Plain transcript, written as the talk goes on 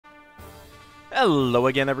Hello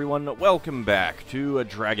again, everyone. Welcome back to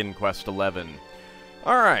Dragon Quest XI.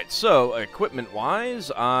 Alright, so, equipment-wise,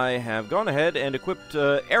 I have gone ahead and equipped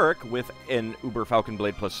Eric with an Uber Falcon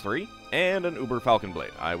Blade +3 and an Uber Falcon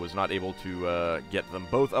Blade. I was not able to get them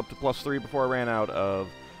both up to +3 before I ran out of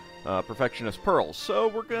Perfectionist Pearls, so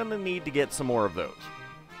we're gonna need to get some more of those.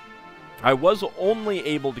 I was only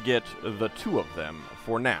able to get the 2 of them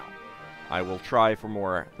for now. I will try for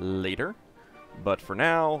more later, but for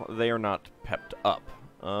now, they are not pepped up.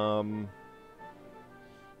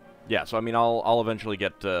 Yeah, so I mean, I'll eventually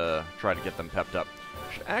get try to get them pepped up.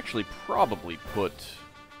 Should actually probably put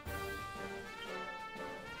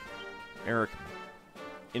Eric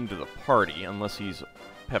into the party, unless he's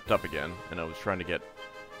pepped up again. And I was trying to get...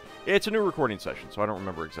 It's a new recording session, so I don't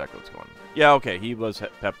remember exactly what's going on. Yeah, okay, he was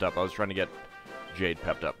pepped up. I was trying to get Jade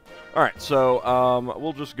pepped up. Alright, so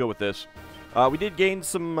we'll just go with this. We did gain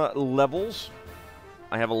some levels.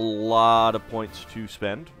 I have a lot of points to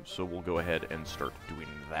spend, so we'll go ahead and start doing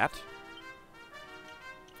that.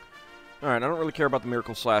 Alright, I don't really care about the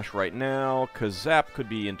Miracle Slash right now. Kazap could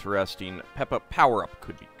be interesting. Pep Up Power Up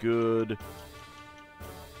could be good.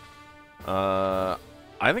 I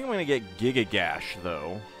think I'm going to get Giga Gash,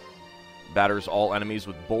 though. Batters all enemies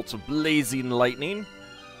with bolts of blazing lightning.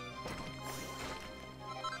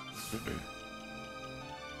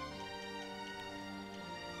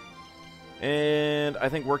 And I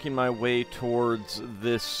think working my way towards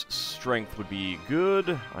this strength would be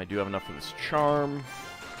good. I do have enough for this charm.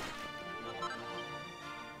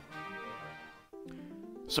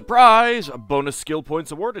 Surprise! A bonus skill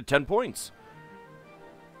points awarded, 10 points.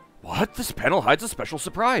 What? This panel hides a special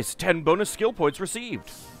surprise. 10 bonus skill points received.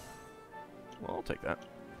 Well, I'll take that.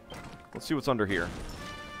 Let's see what's under here.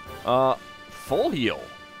 Full heal.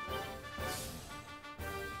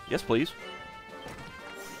 Yes, please.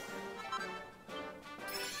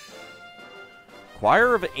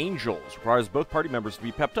 Choir of Angels requires both party members to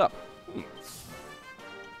be pepped up.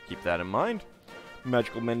 Keep that in mind.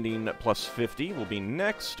 Magical Mending plus 50 will be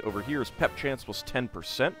next. Over here is Pep Chance plus 10%,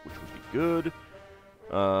 which would be good.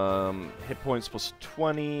 Hit points plus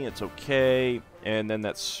 20, it's okay. And then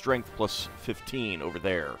that Strength plus 15 over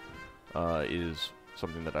there is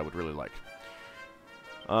something that I would really like.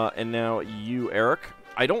 And now you, Eric.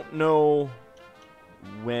 I don't know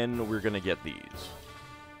when we're going to get these.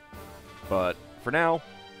 But for now,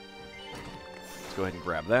 let's go ahead and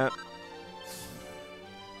grab that.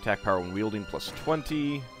 Attack power when wielding plus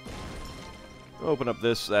 20. Open up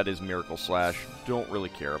this. That is Miracle Slash. Don't really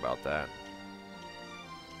care about that.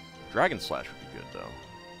 Dragon Slash would be good, though.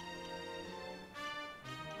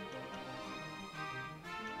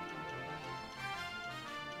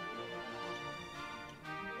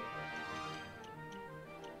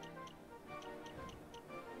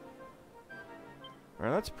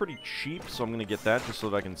 Alright, that's pretty cheap, so I'm going to get that just so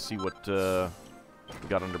that I can see what we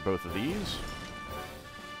got under both of these.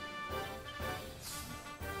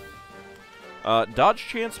 Dodge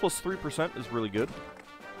chance plus 3% is really good,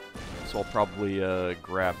 so I'll probably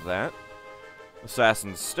grab that.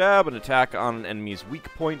 Assassin's Stab, an attack on an enemy's weak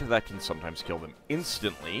point that can sometimes kill them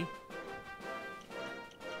instantly.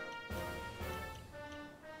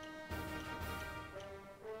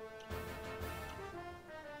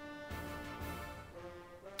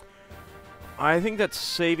 I think that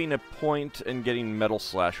saving a point and getting Metal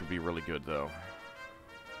Slash would be really good, though.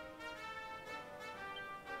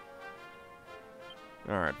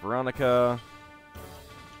 Alright, Veronica.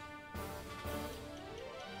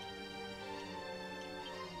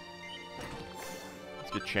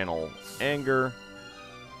 Let's get Channel Anger.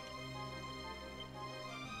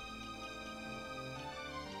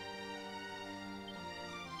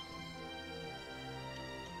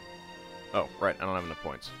 Oh, right, I don't have enough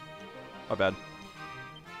points. My bad.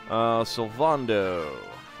 Sylvando.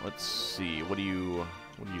 Let's see. What do you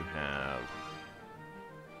have?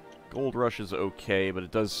 Gold Rush is okay, but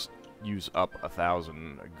it does use up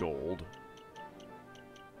 1,000 gold.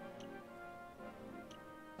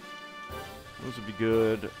 Those would be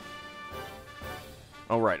good.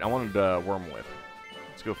 Oh, right. I wanted Worm Whip.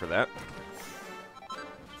 Let's go for that.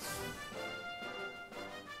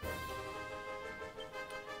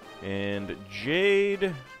 And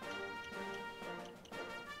Jade.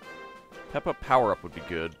 Pep Up Power Up would be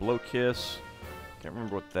good. Blow Kiss. Can't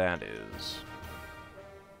remember what that is.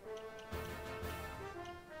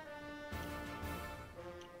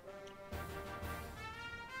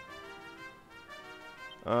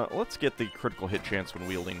 Let's get the critical hit chance when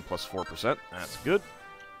wielding plus 4%. That's good.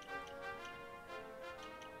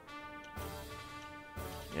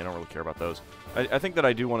 Yeah, I don't really care about those. I think that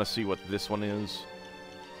I do want to see what this one is.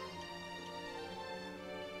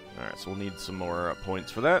 Alright, so we'll need some more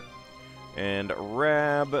points for that. And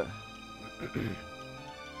Rab.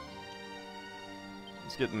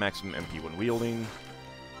 Let's get maximum MP when wielding.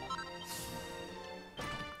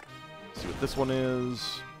 See what this one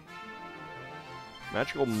is.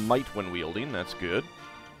 Magical Might when wielding, that's good.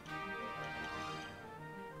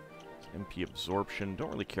 MP Absorption,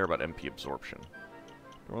 don't really care about MP Absorption.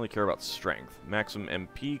 Don't really care about Strength. Maximum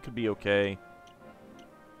MP could be okay.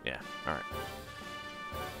 Yeah, alright.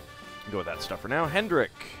 Go with that stuff for now.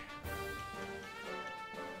 Hendrik.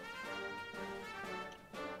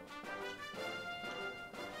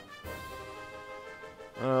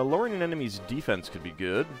 Lowering an enemy's defense could be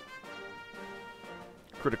good.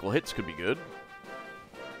 Critical hits could be good.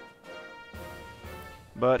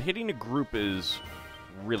 But hitting a group is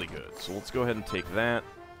really good. So let's go ahead and take that.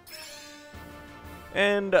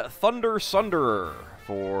 And Thunder Sunderer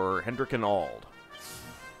for Hendrik and Auld.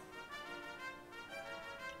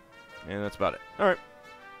 And that's about it. Alright.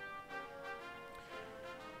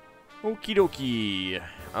 Okie dokie.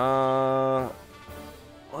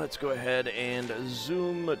 Let's go ahead and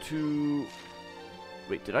zoom to...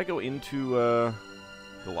 Wait, did I go into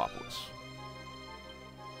Galapagos?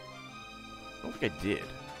 I don't think I did.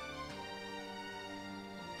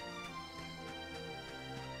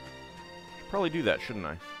 Should probably do that, shouldn't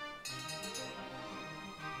I?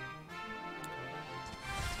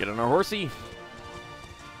 Let's get on our horsey.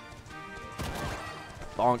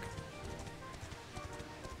 Bonk.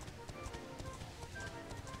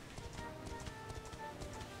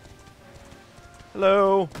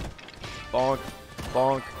 Hello. Bonk.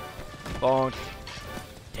 Bonk. Bonk.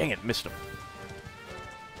 Dang it, missed him.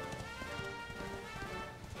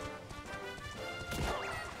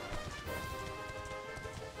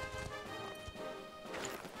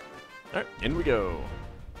 Alright, in we go.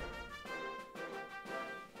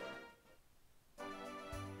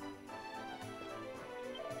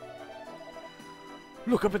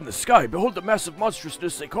 Look up in the sky. Behold the massive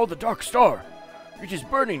monstrousness they call the Dark Star. It is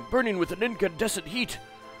burning, burning with an incandescent heat.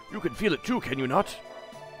 You can feel it too, can you not?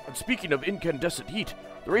 And speaking of incandescent heat,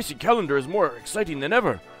 the racing calendar is more exciting than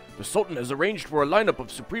ever. The Sultan has arranged for a lineup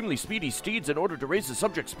of supremely speedy steeds in order to raise the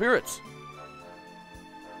subject's spirits.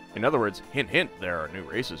 In other words, hint hint, there are new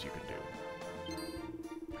races you can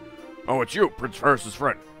do. Oh, it's you, Prince Ferris's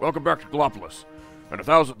friend. Welcome back to Galapagos, and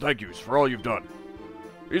 1,000 thank yous for all you've done.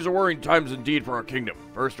 These are worrying times indeed for our kingdom.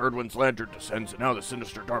 First Erdwin's lantern descends, and now the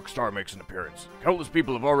sinister Dark Star makes an appearance. Countless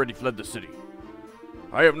people have already fled the city.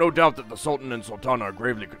 I have no doubt that the Sultan and Sultana are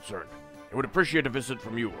gravely concerned. They would appreciate a visit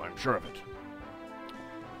from you, I'm sure of it.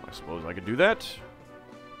 I suppose I could do that.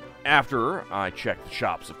 After I check the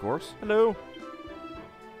shops, of course. Hello.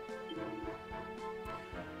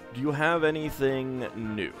 Do you have anything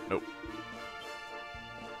new? Nope.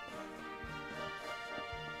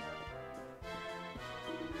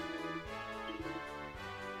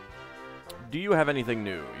 Do you have anything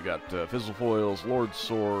new? You got Fizzlefoils, Lord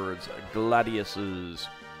Swords, Gladiuses,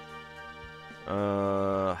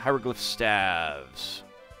 Hieroglyph Staves,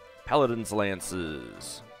 Paladin's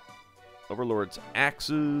Lances, Overlord's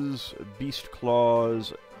Axes, Beast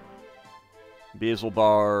Claws, Basil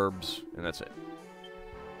Barbs, and that's it.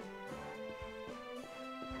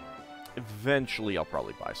 Eventually, I'll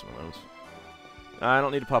probably buy some of those. I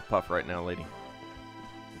don't need a puff right now, lady.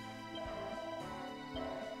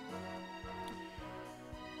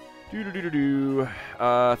 Do-do-do-do-do.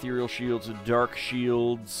 Ethereal Shields and Dark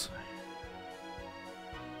Shields.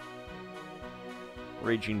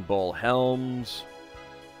 Raging Bull Helms.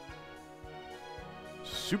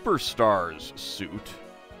 Superstars suit.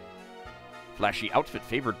 Flashy outfit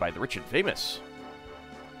favored by the rich and famous.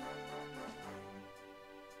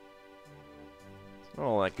 It's not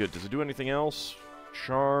all that good. Does it do anything else?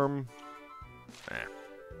 Charm.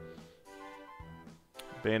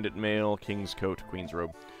 Bandit Mail, King's Coat, Queen's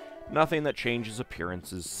Robe. Nothing that changes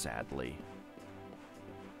appearances, sadly.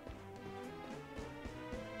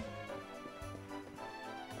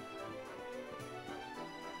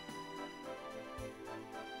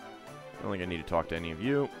 I don't think I need to talk to any of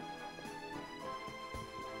you.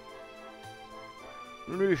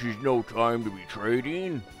 This is no time to be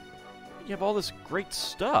trading. You have all this great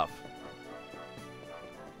stuff.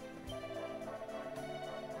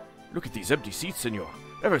 Look at these empty seats, senor.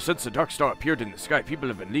 Ever since the Dark Star appeared in the sky, people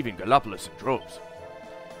have been leaving Galapagos in droves.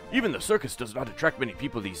 Even the circus does not attract many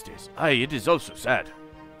people these days. Aye, it is also sad.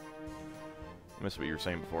 I missed what you were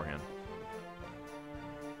saying beforehand.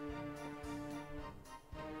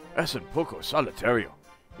 Es un poco solitario.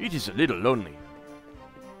 It is a little lonely.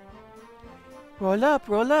 Roll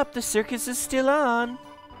up, the circus is still on.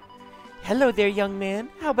 Hello there, young man.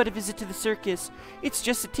 How about a visit to the circus? It's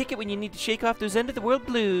just a ticket when you need to shake off those end-of-the-world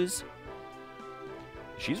blues.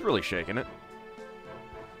 She's really shaking it.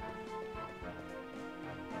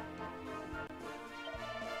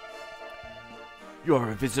 You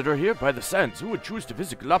are a visitor here by the sands. Who would choose to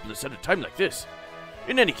visit Gallopolis at a time like this?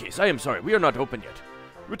 In any case, I am sorry, we are not open yet.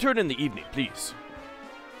 Return in the evening, please.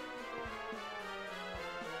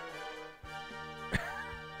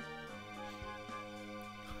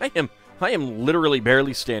 I am literally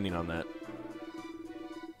barely standing on that.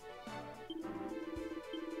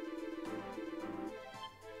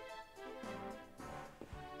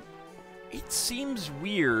 It seems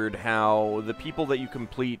weird how the people that you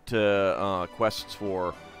complete quests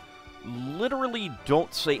for literally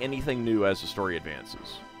don't say anything new as the story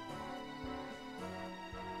advances.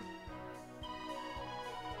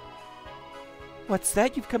 What's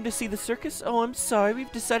that? You've come to see the circus? Oh, I'm sorry.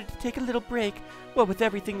 We've decided to take a little break. Well, with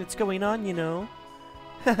everything that's going on, you know.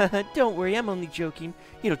 Don't worry, I'm only joking.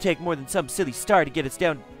 It'll take more than some silly star to get us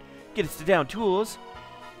to down tools.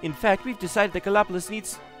 In fact, we've decided that Gallopolis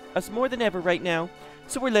needs us more than ever right now,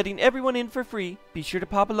 so we're letting everyone in for free. Be sure to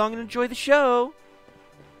pop along and enjoy the show.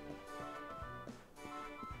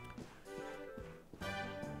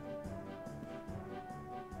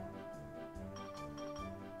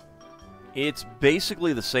 It's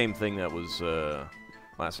basically the same thing that was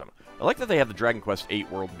last time. I like that they have the Dragon Quest VIII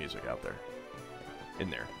world music out there. In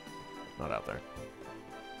there. Not out there.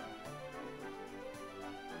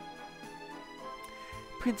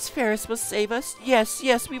 Prince Ferris will save us. Yes,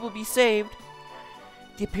 yes, we will be saved.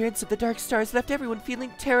 The appearance of the Dark Stars left everyone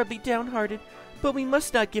feeling terribly downhearted, but we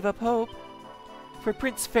must not give up hope. For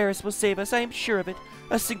Prince Ferris will save us, I am sure of it.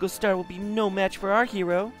 A single star will be no match for our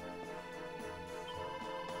hero.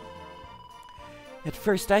 At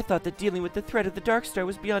first, I thought that dealing with the threat of the Dark Star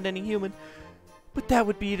was beyond any human, but that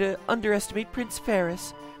would be to underestimate Prince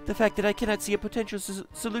Ferris. The fact that I cannot see a potential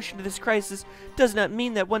solution to this crisis does not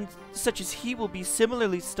mean that one such as he will be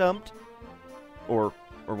similarly stumped. Or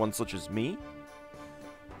one such as me?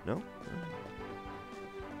 No?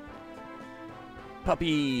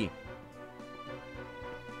 Puppy!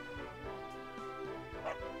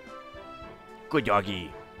 Good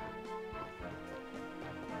doggy.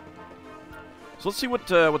 So let's see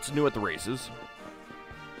what's new at the races.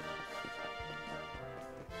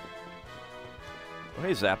 Oh,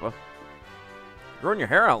 hey, Zappa. Growing your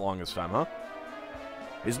hair out long this time, huh?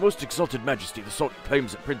 His most exalted majesty, the Sultan,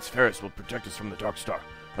 claims that Prince Ferris will protect us from the Dark Star.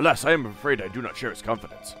 Alas, I am afraid I do not share his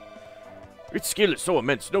confidence. Its scale is so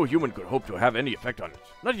immense, no human could hope to have any effect on it.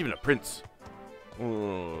 Not even a prince.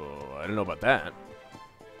 Oh, I don't know about that.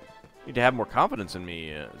 You need to have more confidence in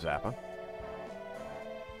me, Zappa.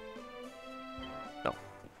 No.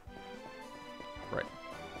 Right.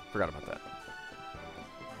 Forgot about that.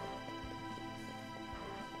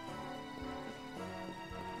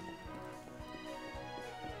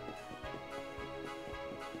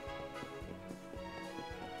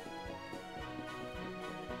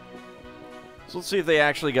 So let's see if they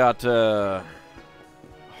actually got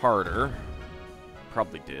harder.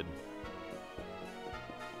 Probably did.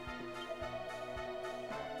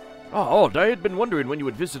 Ah, Ald, I had been wondering when you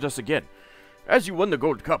would visit us again. As you won the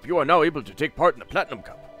Gold Cup, you are now able to take part in the Platinum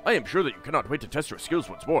Cup. I am sure that you cannot wait to test your skills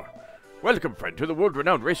once more. Welcome, friend, to the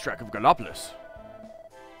world-renowned racetrack of Gallopolis.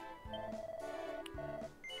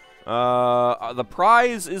 The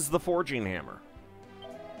prize is the forging hammer.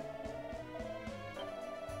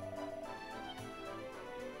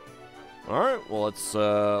 Alright, well,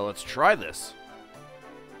 let's try this.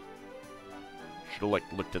 Should've, like,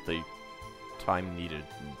 looked at the time needed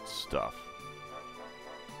and stuff.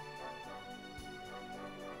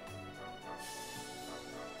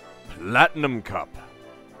 Platinum Cup.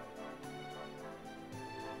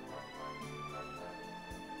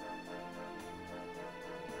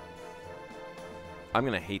 I'm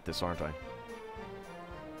gonna hate this, aren't I?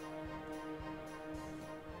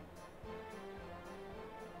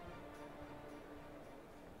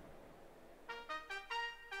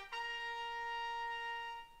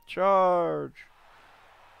 Charge!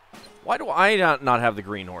 Why do I not have the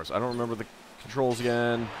green horse? I don't remember the controls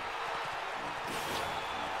again.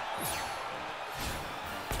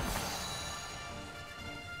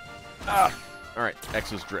 Ah! Alright,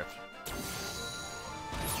 X is drift.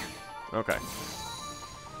 Okay.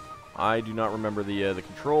 I do not remember the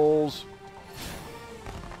controls.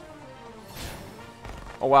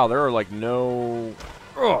 Oh wow, there are like no...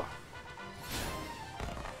 Ugh!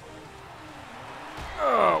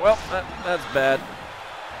 Oh, well, that's bad.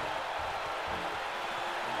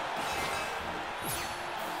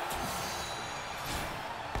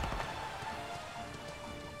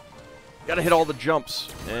 Gotta hit all the jumps,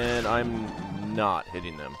 and I'm not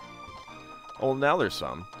hitting them. Oh, now there's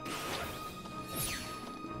some.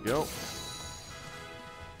 Go.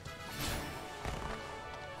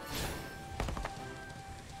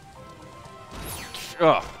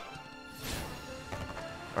 Ugh.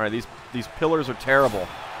 All right, these pillars are terrible.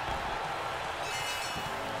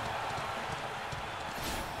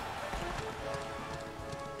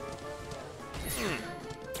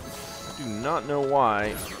 I do not know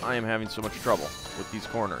why I am having so much trouble with these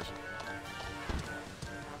corners.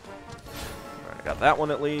 All right, I got that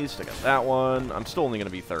one at least. I got that one. I'm still only going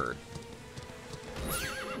to be third.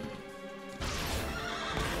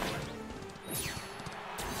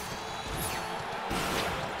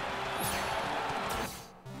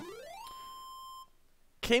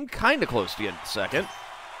 Came kind of close to getting second.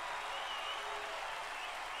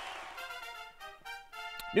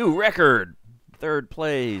 New record! Third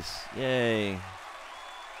place. Yay.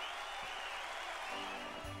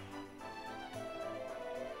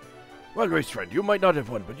 Well, race friend, you might not have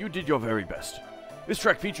won, but you did your very best. This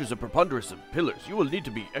track features a preponderance of pillars. You will need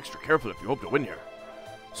to be extra careful if you hope to win here.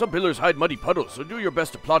 Some pillars hide muddy puddles, so do your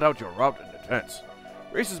best to plot out your route in advance.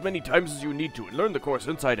 Race as many times as you need to and learn the course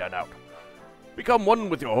inside and out. Become one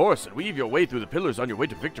with your horse and weave your way through the pillars on your way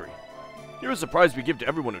to victory. Here is a prize we give to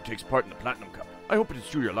everyone who takes part in the Platinum Cup. I hope it is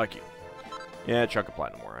to your liking. Yeah, chunk of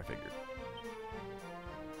platinum ore, I figured.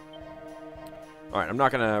 Alright, I'm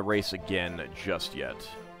not going to race again just yet.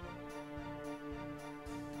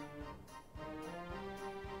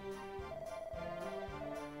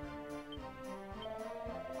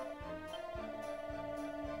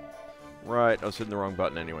 Right, I was hitting the wrong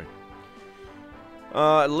button anyway.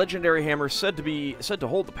 Legendary hammer said to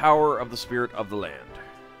hold the power of the spirit of the land.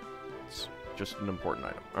 It's just an important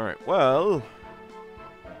item. Alright, well,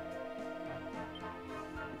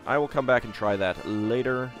 I will come back and try that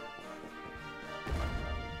later.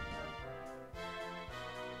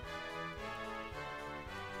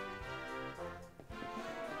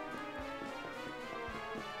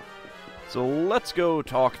 So let's go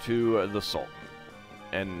talk to the Sultan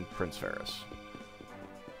and Prince Ferris.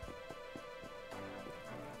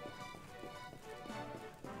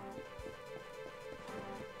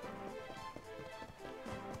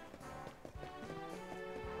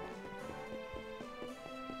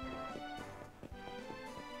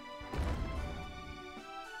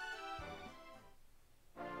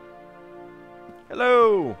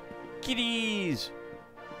 Hello, kitties!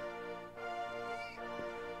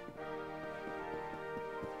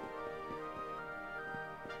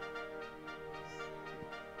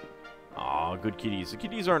 Aw, good kitties. The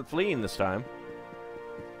kitties aren't fleeing this time.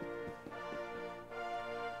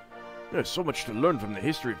 There's so much to learn from the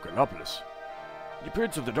history of Gallopolis. The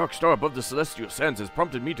appearance of the Dark Star above the Celestial Sands has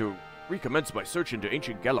prompted me to recommence my search into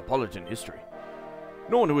ancient Gallopolitan history.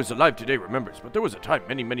 No one who is alive today remembers, but there was a time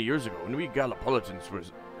many, many years ago when we Gallopolitans were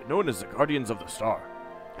known as the Guardians of the Star.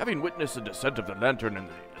 Having witnessed the descent of the Lantern and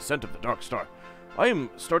the ascent of the Dark Star, I am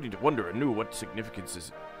starting to wonder anew what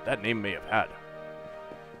significances that name may have had.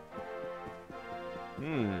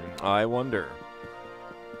 I wonder.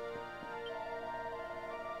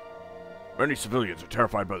 Many civilians are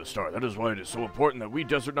terrified by the star. That is why it is so important that we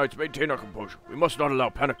Desert Knights maintain our composure. We must not allow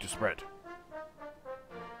panic to spread.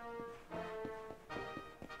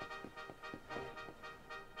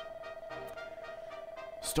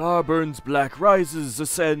 Star burns black, rises,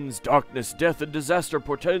 ascends, darkness, death, and disaster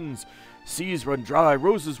portends. Seas run dry,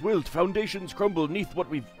 roses wilt, foundations crumble neath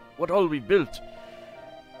what all we've built.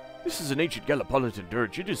 This is an ancient Gallopolitan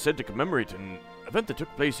dirge. It is said to commemorate an event that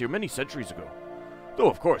took place here many centuries ago. Though,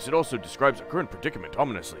 of course, it also describes our current predicament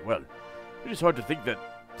ominously well. It is hard to think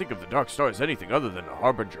of the Dark Star as anything other than a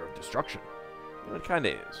harbinger of destruction. Well, it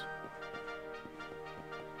kinda is.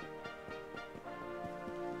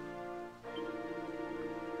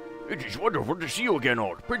 It is wonderful to see you again,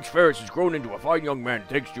 Ald. Prince Ferris has grown into a fine young man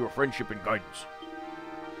thanks to your friendship and guidance.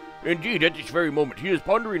 Indeed, at this very moment, he is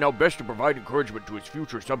pondering how best to provide encouragement to his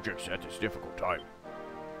future subjects at this difficult time.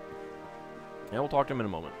 Yeah, we'll talk to him in a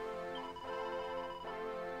moment.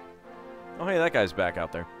 Oh, hey, that guy's back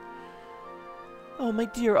out there. Oh, my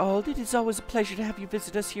dear Ald, it is always a pleasure to have you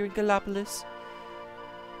visit us here in Gallopolis.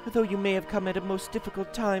 Although you may have come at a most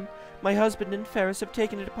difficult time, my husband and Ferris have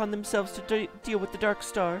taken it upon themselves to deal with the Dark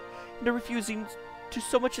Star, and are refusing to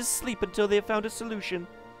so much as sleep until they have found a solution.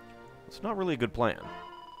 It's not really a good plan.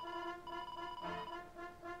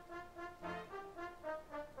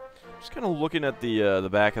 Just kind of looking at the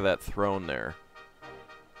back of that throne there.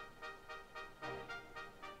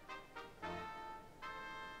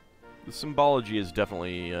 The symbology is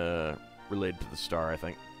definitely related to the star, I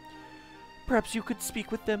think. Perhaps you could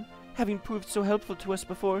speak with them. Having proved so helpful to us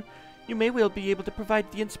before, you may well be able to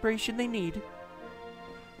provide the inspiration they need.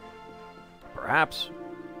 Perhaps.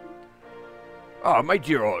 Ah, my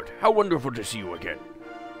dear Auld, how wonderful to see you again.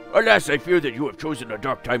 Alas, I fear that you have chosen a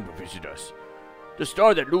dark time to visit us. The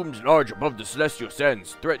star that looms large above the celestial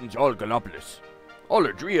sands threatens all Gallopolis. All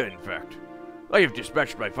Adria, in fact. I have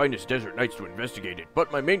dispatched my finest desert knights to investigate it,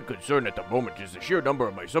 but my main concern at the moment is the sheer number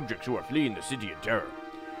of my subjects who are fleeing the city in terror.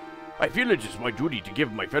 I feel it is my duty to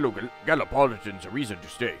give my fellow Gallopolitans a reason to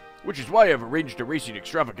stay, which is why I have arranged a racing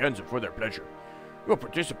extravaganza for their pleasure. Your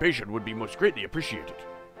participation would be most greatly appreciated.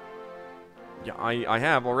 Yeah, I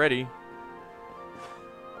have already.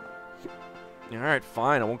 Alright,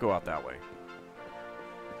 fine, I won't go out that way.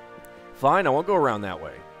 Fine, I won't go around that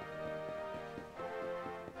way.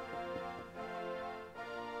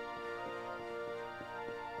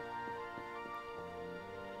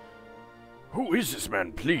 Who is this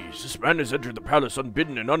man, please? This man has entered the palace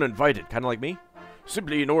unbidden and uninvited. Kind of like me?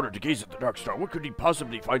 Simply in order to gaze at the Dark Star. What could he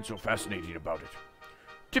possibly find so fascinating about it?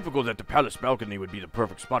 Typical that the palace balcony would be the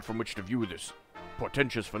perfect spot from which to view this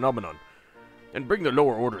portentous phenomenon, and bring the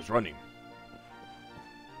lower orders running.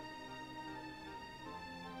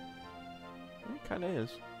 It kind of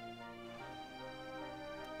is.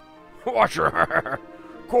 Watch her!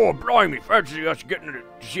 Cool, blimey, fancy us getting to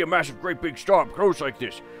see a massive great big star up close like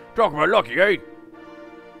this. Talk about lucky, eh?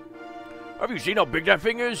 Have you seen how big that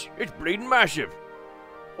thing is? It's bleeding massive.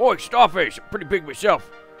 Oi, Starface, I'm pretty big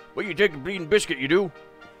myself. But you take a bleeding biscuit, you do?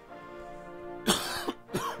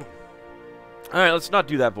 Alright, let's not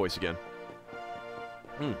do that voice again.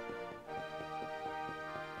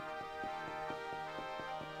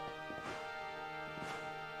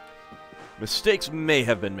 Mistakes may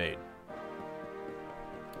have been made.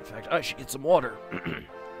 In fact, I should get some water.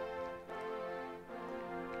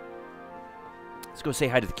 Let's go say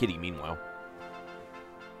hi to the kitty meanwhile.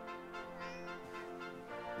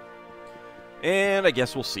 And I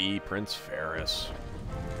guess we'll see Prince Ferris.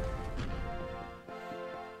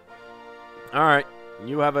 Alright,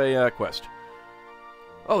 you have a quest.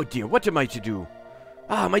 Oh dear, what am I to do?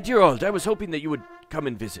 Ah, my dear Auld, I was hoping that you would come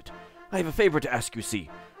and visit. I have a favor to ask, you see,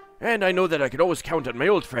 and I know that I could always count on my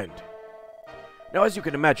old friend. Now, as you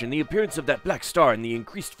can imagine, the appearance of that black star and the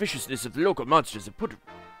increased viciousness of the local monsters have put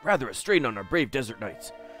rather a strain on our brave desert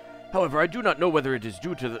knights. However, I do not know whether it is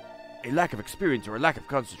due to a lack of experience or a lack of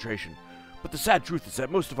concentration, but the sad truth is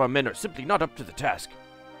that most of our men are simply not up to the task.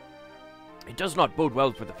 It does not bode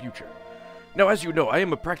well for the future. Now, as you know, I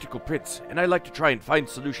am a practical prince, and I like to try and find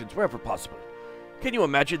solutions wherever possible. Can you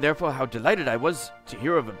imagine, therefore, how delighted I was to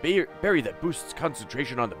hear of a berry that boosts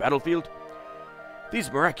concentration on the battlefield?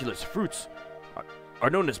 These miraculous fruits are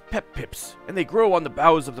known as pep pips, and they grow on the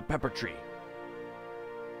boughs of the pepper tree.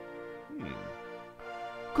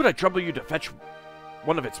 Could I trouble you to fetch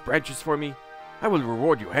one of its branches for me? I will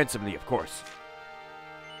reward you handsomely, of course.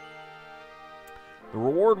 The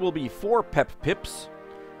reward will be 4 pep pips.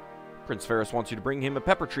 Prince Ferris wants you to bring him a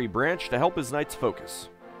pepper tree branch to help his knights focus.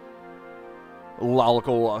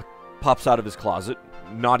 Lolical pops out of his closet,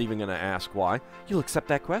 not even going to ask why. You'll accept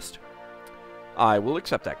that quest? I will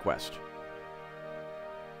accept that quest.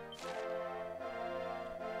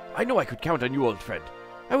 I know I could count on you, old friend.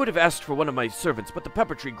 I would have asked for one of my servants, but the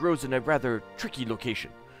pepper tree grows in a rather tricky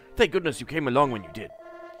location. Thank goodness you came along when you did.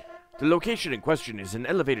 The location in question is an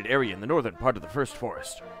elevated area in the northern part of the first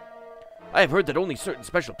forest. I have heard that only certain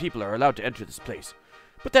special people are allowed to enter this place,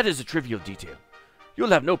 but that is a trivial detail.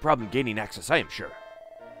 You'll have no problem gaining access, I am sure.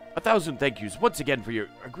 1,000 thank yous once again for your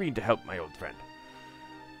agreeing to help, my old friend.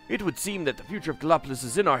 It would seem that the future of Gallopolis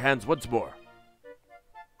is in our hands once more.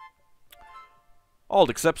 Auld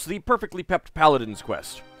accepts the perfectly pepped paladin's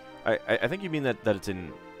quest. I think you mean that it's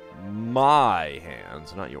in my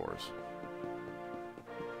hands, not yours.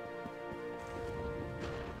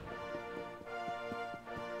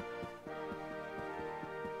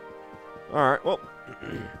 Alright, well,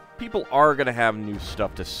 people are going to have new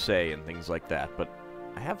stuff to say and things like that, but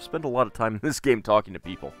I have spent a lot of time in this game talking to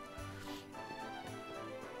people.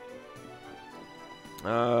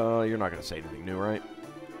 You're not going to say anything new, right?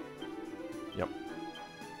 Yep.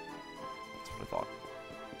 That's what I thought.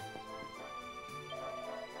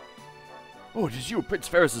 Oh, it is you, Prince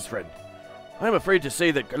Ferris's friend. I am afraid to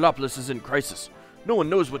say that Gallopolis is in crisis. No one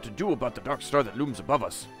knows what to do about the dark star that looms above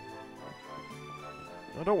us.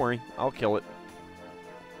 Oh, don't worry. I'll kill it.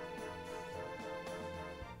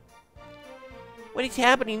 What is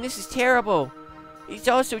happening? This is terrible. It's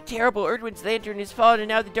also terrible. Erdwin's lantern has fallen and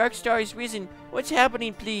now the dark star has risen. What's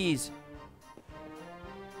happening, please?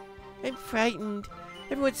 I'm frightened.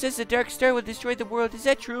 Everyone says the dark star will destroy the world. Is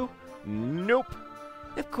that true? Nope.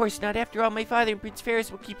 Of course not. After all, my father and Prince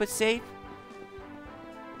Ferris will keep us safe.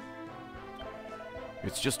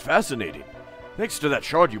 It's just fascinating. Thanks to that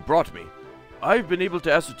shard you brought me, I've been able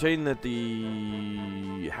to ascertain that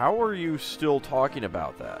the... How are you still talking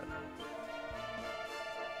about that?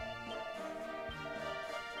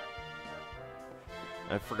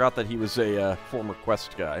 I forgot that he was a former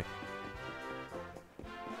quest guy.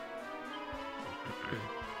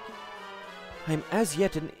 I'm as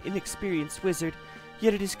yet an inexperienced wizard,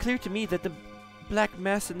 yet it is clear to me that the black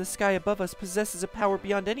mass in the sky above us possesses a power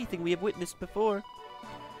beyond anything we have witnessed before.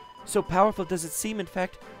 So powerful does it seem, in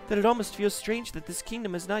fact, that it almost feels strange that this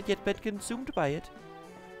kingdom has not yet been consumed by it.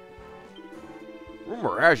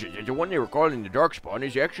 Rumor has it that the one they were calling the Darkspawn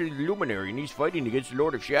is actually the Luminary and he's fighting against the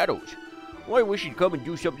Lord of Shadows. Well, I wish he'd come and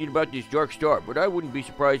do something about this Dark Star, but I wouldn't be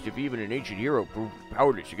surprised if even an ancient hero proved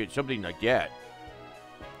powerless against something like that.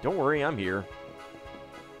 Don't worry, I'm here.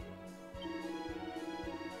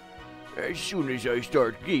 As soon as I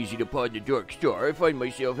start gazing upon the Dark Star, I find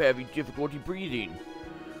myself having difficulty breathing.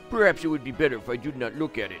 Perhaps it would be better if I did not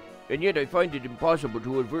look at it, and yet I find it impossible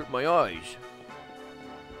to avert my eyes.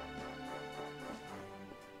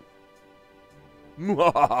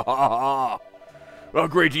 A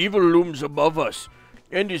great evil looms above us,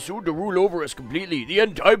 and is soon to rule over us completely. The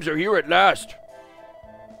end times are here at last.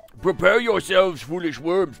 Prepare yourselves, foolish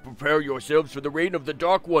worms. Prepare yourselves for the reign of the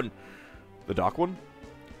Dark One. The Dark One?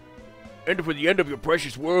 And for the end of your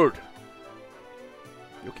precious world.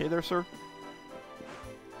 You okay there, sir?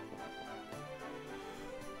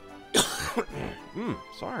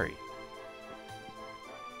 Sorry.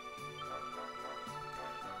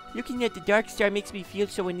 Looking at the Dark Star makes me feel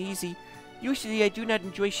so uneasy. Usually I do not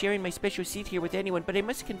enjoy sharing my special seat here with anyone, but I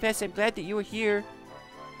must confess I'm glad that you are here.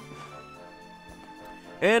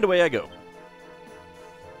 And away I go.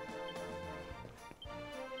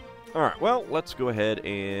 Alright, well, let's go ahead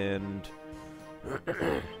and...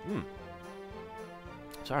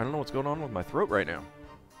 Sorry, I don't know what's going on with my throat right now.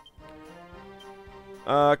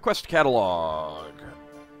 Quest catalog.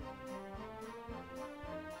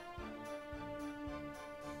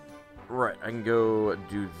 Right, I can go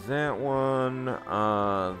do that one.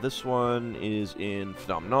 This one is in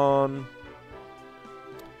Phenomenon.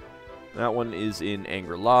 That one is in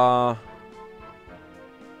Angri-La.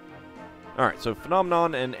 Alright, so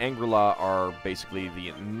Phenomenon and Angri-La are basically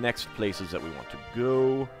the next places that we want to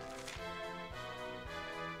go.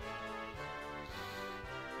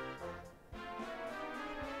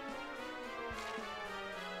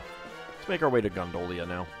 Let's make our way to Gondolia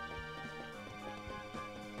now.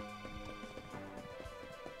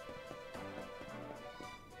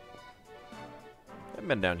 I haven't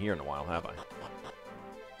been down here in a while, have I?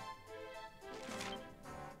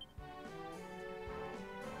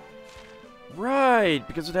 Right,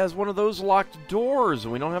 because it has one of those locked doors,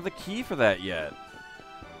 and we don't have the key for that yet.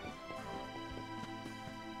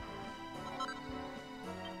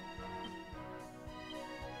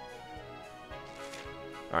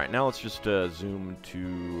 Alright, now let's just zoom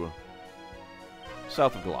to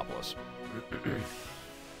south of Gallipolis.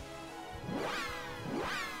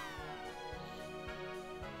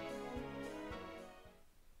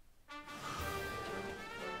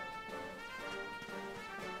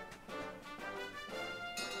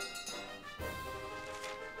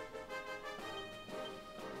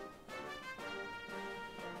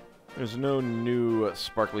 There's no new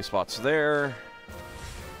sparkly spots there.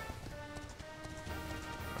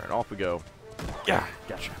 Alright, off we go. Yeah,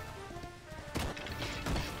 gotcha.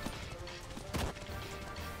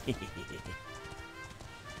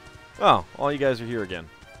 Oh, all you guys are here again.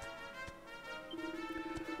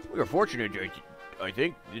 We are fortunate, I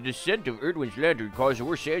think. The descent of Erdwin's lantern caused the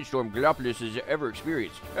worst sandstorm Gallipolis has ever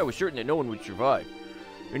experienced. I was certain that no one would survive.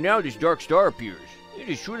 And now this dark star appears. It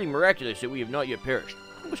is truly miraculous that we have not yet perished.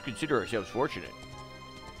 We must consider ourselves fortunate.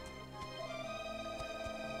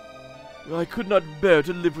 I could not bear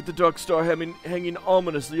to live with the Dark Star hanging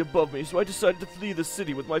ominously above me, so I decided to flee the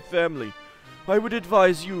city with my family. I would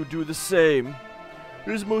advise you do the same.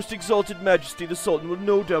 His Most Exalted Majesty the Sultan will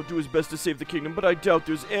no doubt do his best to save the kingdom, but I doubt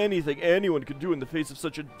there's anything anyone can do in the face of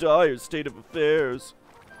such a dire state of affairs.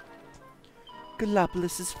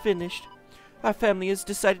 Gallipolis is finished. Our family has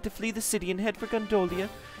decided to flee the city and head for Gondolia.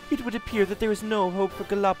 It would appear that there is no hope for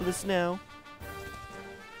Gallipolis now.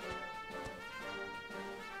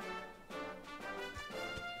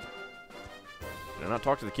 Did I not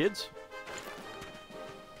talk to the kids?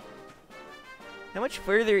 How much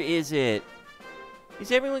further is it?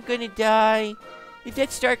 Is everyone going to die? If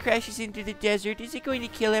that star crashes into the desert, is it going to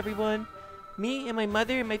kill everyone? Me and my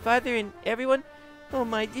mother and my father and everyone? Oh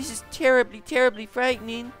my, this is terribly, terribly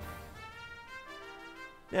frightening.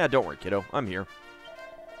 Yeah, don't worry, kiddo. I'm here.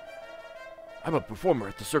 I'm a performer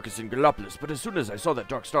at the circus in Gallopolis, but as soon as I saw that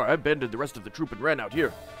dark star, I abandoned the rest of the troupe and ran out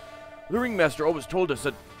here. The ringmaster always told us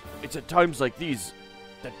that it's at times like these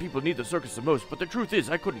that people need the circus the most, but the truth is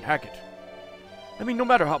I couldn't hack it. I mean, no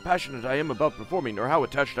matter how passionate I am about performing or how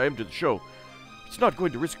attached I am to the show, I'm not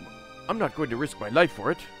going to risk my life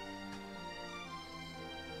for it.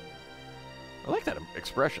 I like that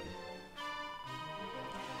expression.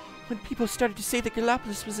 When people started to say that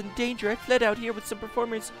Gallopolis was in danger, I fled out here with some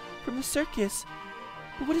performers from the circus.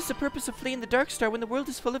 But what is the purpose of fleeing the Dark Star when the world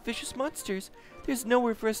is full of vicious monsters? There's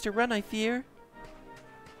nowhere for us to run, I fear.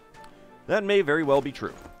 That may very well be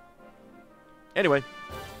true. Anyway,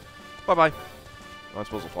 bye-bye. I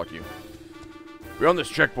suppose I'll talk to you. Beyond this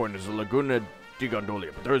checkpoint is the Laguna di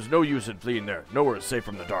Gondolia, but there is no use in fleeing there. Nowhere is safe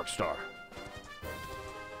from the Dark Star.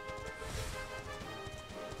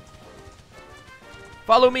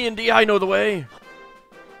 Follow me, and I know the way.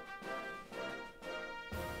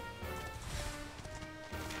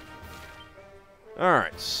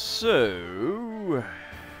 Alright, so...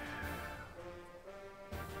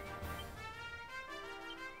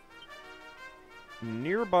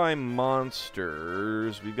 nearby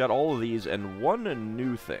monsters. We've got all of these and one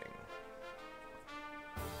new thing.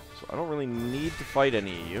 So I don't really need to fight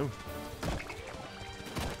any of you.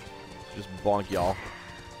 Just bonk y'all.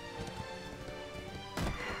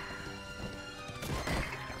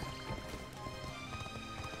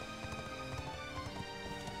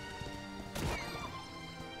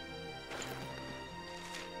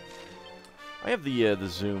 I have the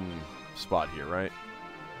zoom spot here, right?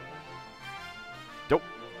 Nope.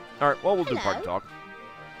 Alright, well, we'll do party talk.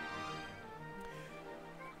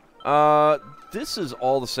 This is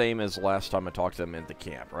all the same as last time I talked to them at the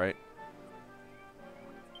camp, right?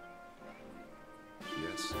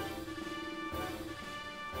 Yes.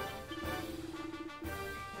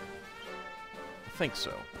 I think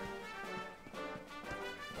so.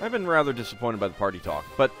 I've been rather disappointed by the party talk,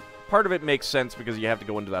 but part of it makes sense because you have to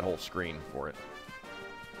go into that whole screen for it.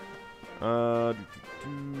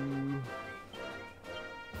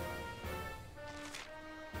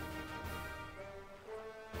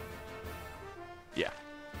 Yeah,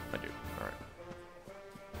 I do. Alright.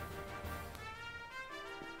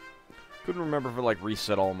 Couldn't remember if I, like,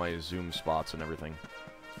 reset all my zoom spots and everything.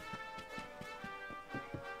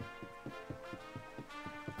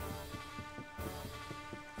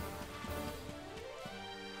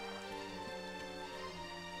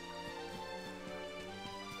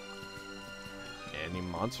 Any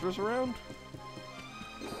monsters around?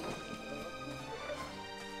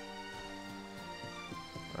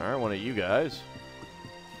 Alright, one of you guys.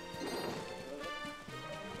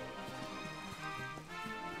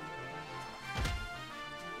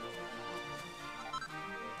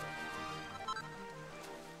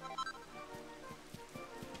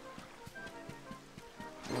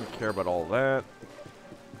 I don't care about all that.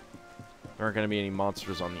 There aren't going to be any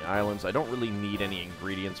monsters on the islands. I don't really need any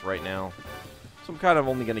ingredients right now. So I'm kind of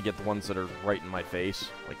only going to get the ones that are right in my face,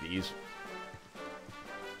 like these.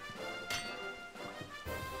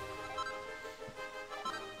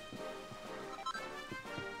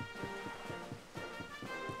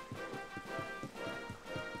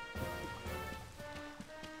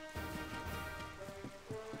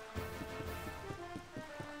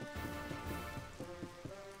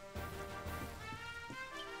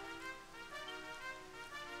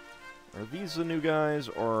 Are these the new guys,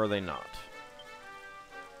 or are they not?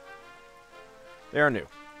 They are new.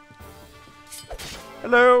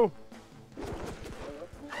 Hello!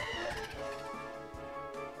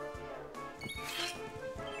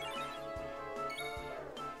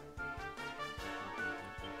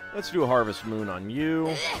 Let's do a Harvest Moon on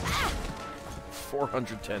you.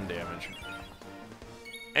 410 damage.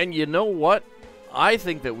 And you know what? I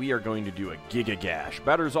think that we are going to do a Giga Gash.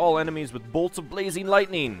 Batters all enemies with bolts of blazing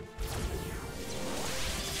lightning.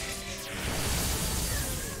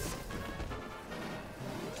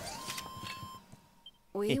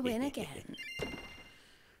 We win again.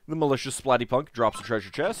 The malicious Splattypunk drops a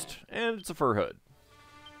treasure chest, and it's a fur hood.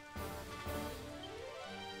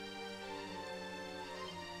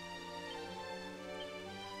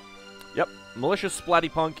 Yep, malicious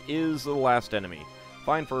Splattypunk is the last enemy.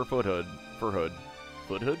 Fine fur hood.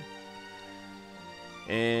 Foot hood?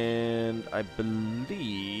 And I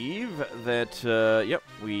believe that, yep,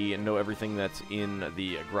 we know everything that's in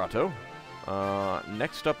the grotto.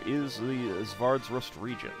 Next up is the Svard's Rust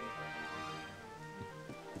region.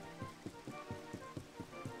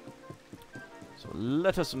 So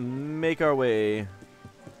let us make our way.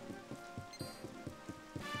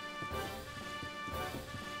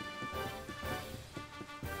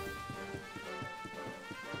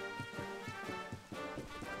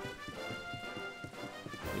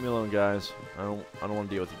 Leave me alone, guys. I don't want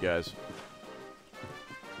to deal with you guys.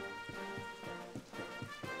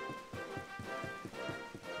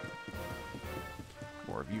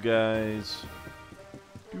 More of you guys.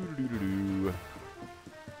 Doo-doo-doo-doo-doo.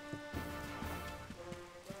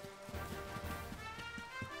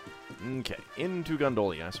 Okay, into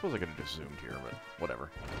Gondolia. I suppose I could have just zoomed here, but whatever.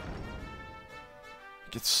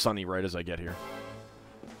 It gets sunny right as I get here.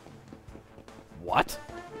 What?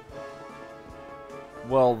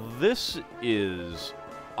 Well, this is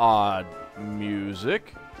odd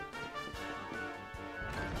music.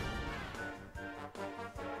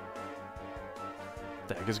 What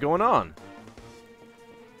the heck is going on?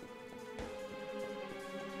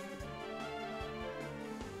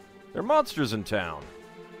 There are monsters in town.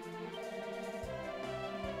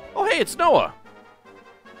 Oh, hey, it's Noah!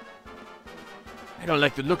 I don't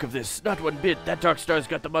like the look of this, not one bit. That Dark Star's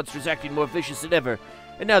got the monsters acting more vicious than ever,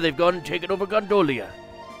 and now they've gone and taken over Gondolia.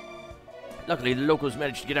 Luckily, the locals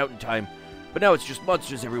managed to get out in time, but now it's just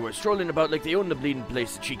monsters everywhere, strolling about like they own the bleeding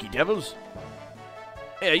place, the cheeky devils.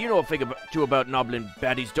 Yeah, you know a thing or two about nobbling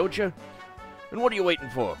baddies, don't you? And what are you waiting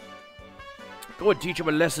for? Go and teach them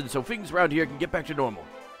a lesson so things around here can get back to normal.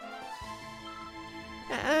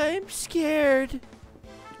 I'm scared.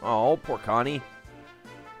 Oh, poor Connie.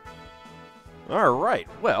 Alright,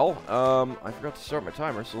 well, I forgot to start my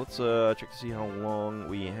timer, so let's check to see how long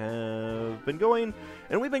we have been going.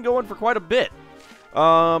 And we've been going for quite a bit.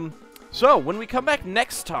 So, when we come back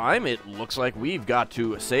next time, it looks like we've got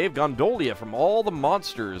to save Gondolia from all the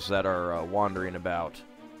monsters that are wandering about.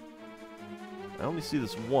 I only see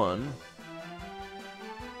this one.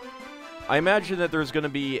 I imagine that there's going to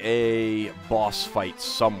be a boss fight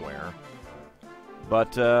somewhere.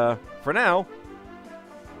 But, for now,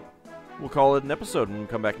 we'll call it an episode when we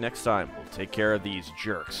come back next time. We'll take care of these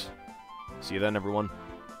jerks. See you then, everyone.